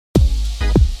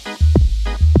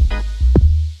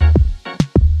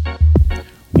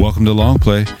Welcome to Long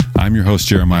Play. I'm your host,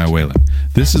 Jeremiah Whalen.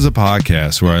 This is a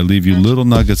podcast where I leave you little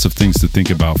nuggets of things to think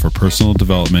about for personal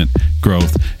development,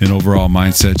 growth, and overall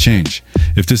mindset change.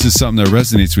 If this is something that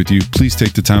resonates with you, please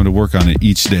take the time to work on it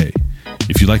each day.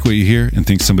 If you like what you hear and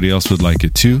think somebody else would like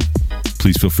it too,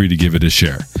 please feel free to give it a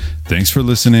share. Thanks for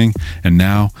listening, and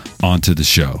now on to the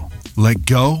show. Let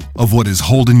go of what is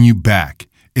holding you back.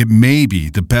 It may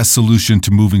be the best solution to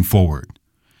moving forward.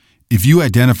 If you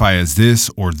identify as this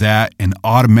or that and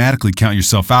automatically count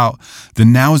yourself out,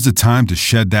 then now is the time to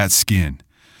shed that skin.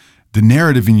 The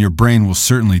narrative in your brain will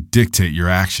certainly dictate your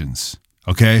actions.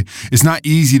 Okay? It's not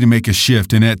easy to make a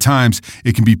shift, and at times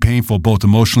it can be painful both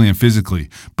emotionally and physically,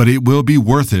 but it will be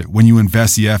worth it when you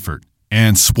invest the effort.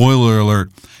 And spoiler alert,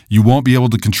 you won't be able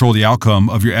to control the outcome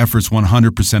of your efforts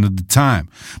 100% of the time,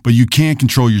 but you can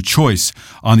control your choice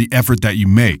on the effort that you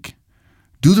make.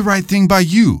 Do the right thing by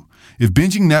you. If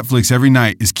binging Netflix every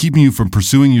night is keeping you from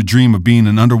pursuing your dream of being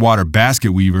an underwater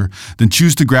basket weaver, then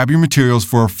choose to grab your materials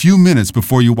for a few minutes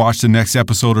before you watch the next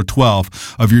episode or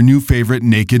 12 of your new favorite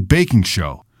naked baking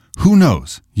show. Who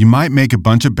knows? You might make a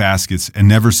bunch of baskets and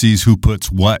never sees who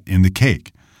puts what in the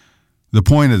cake. The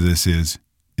point of this is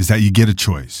that you get a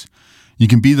choice. You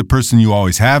can be the person you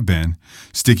always have been,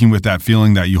 sticking with that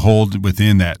feeling that you hold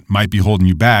within that might be holding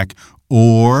you back,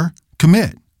 or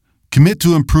commit. Commit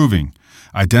to improving.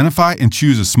 Identify and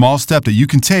choose a small step that you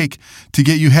can take to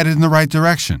get you headed in the right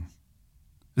direction.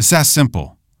 It's that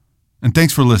simple. And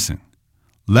thanks for listening.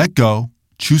 Let go,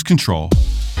 choose control,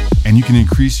 and you can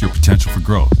increase your potential for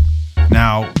growth.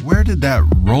 Now, where did that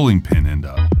rolling pin end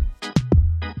up?